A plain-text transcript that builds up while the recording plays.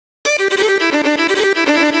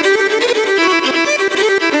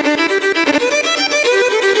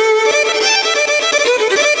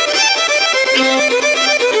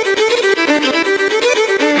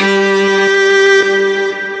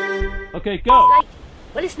go. Like,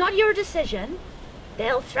 well, it's not your decision.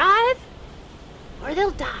 They'll thrive or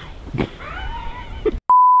they'll die.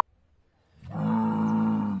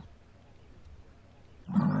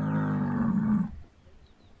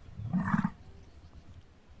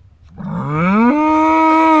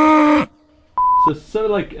 So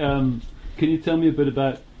like, can you tell me a bit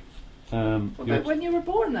about About when you were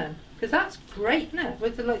born then? Because that's great, isn't it?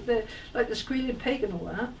 With the squealing pig and all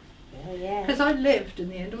that. Yeah. Because I lived in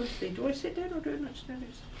the end. Do I sit down or do I not stand?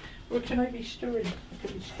 Or can I be stirring? I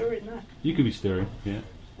could be stirring that. You could be stirring, yeah.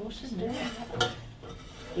 What's this doing?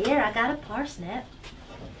 Here, I got a parsnip.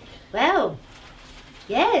 Well,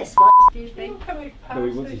 yes. What do you think? Can I pass No,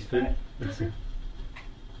 he wants this his food. back?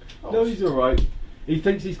 No, he's alright. He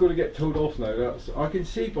thinks he's got to get told off now. That's, I can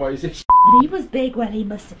see by his And he was big. Well, he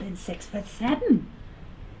must have been 6'7".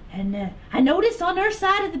 And I noticed on her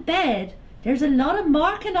side of the bed, there's a lot of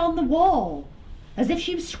marking on the wall, as if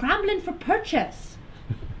she was scrambling for purchase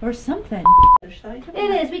or something.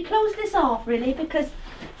 It is. We closed this off really because,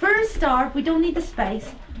 for a start, we don't need the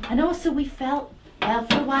space, and also we felt, well,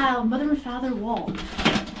 for a while, Mother and Father walked.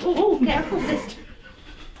 Oh, careful, sister.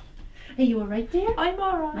 Are you alright, dear? I'm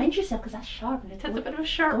alright. Mind yourself, because that's sharp. It's a bit of a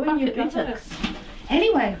sharp Go in your bucket, doesn't it? buttocks.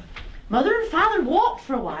 Anyway, Mother and Father walked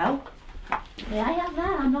for a while. Yeah, I have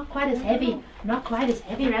that. I'm not quite as heavy. I'm not quite as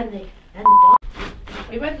heavy around the bottom.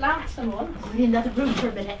 We went Lansing once. Go in another room for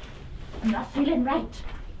a minute. I'm not feeling right.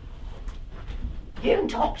 You can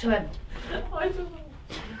talk to him. I don't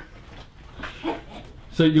know.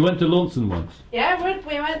 So you went to Launceston once? Yeah, we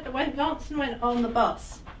went Lansing went on the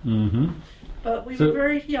bus. Mm-hmm. But we So- were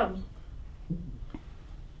very young.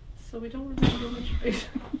 So we don't remember much about it.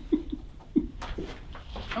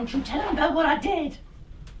 Don't you tell him about what I did.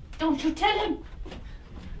 Don't you tell him.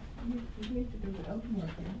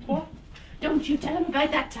 What? Don't you tell him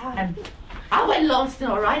about that time. I went Launceston,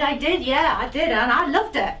 all right. I did, yeah, I did, and I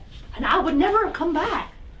loved it. And I would never have come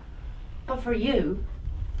back. But for you,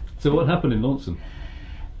 So what happened in Launceston?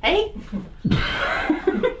 eh?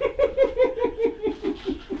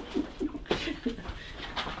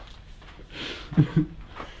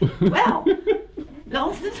 Well,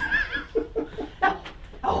 Launceston.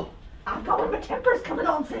 Oh, I'm going. My temper's coming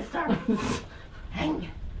on, sister. Hang.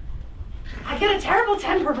 I get a terrible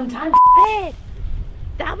temper from time to Bed.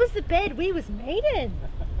 That was the bed we was made in.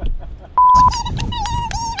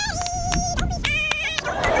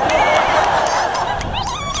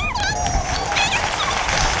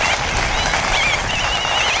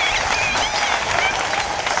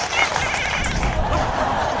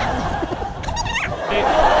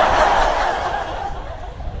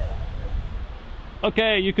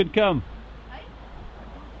 Okay, you could come.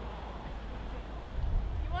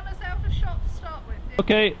 You want us out a shot to start with?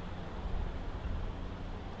 Okay.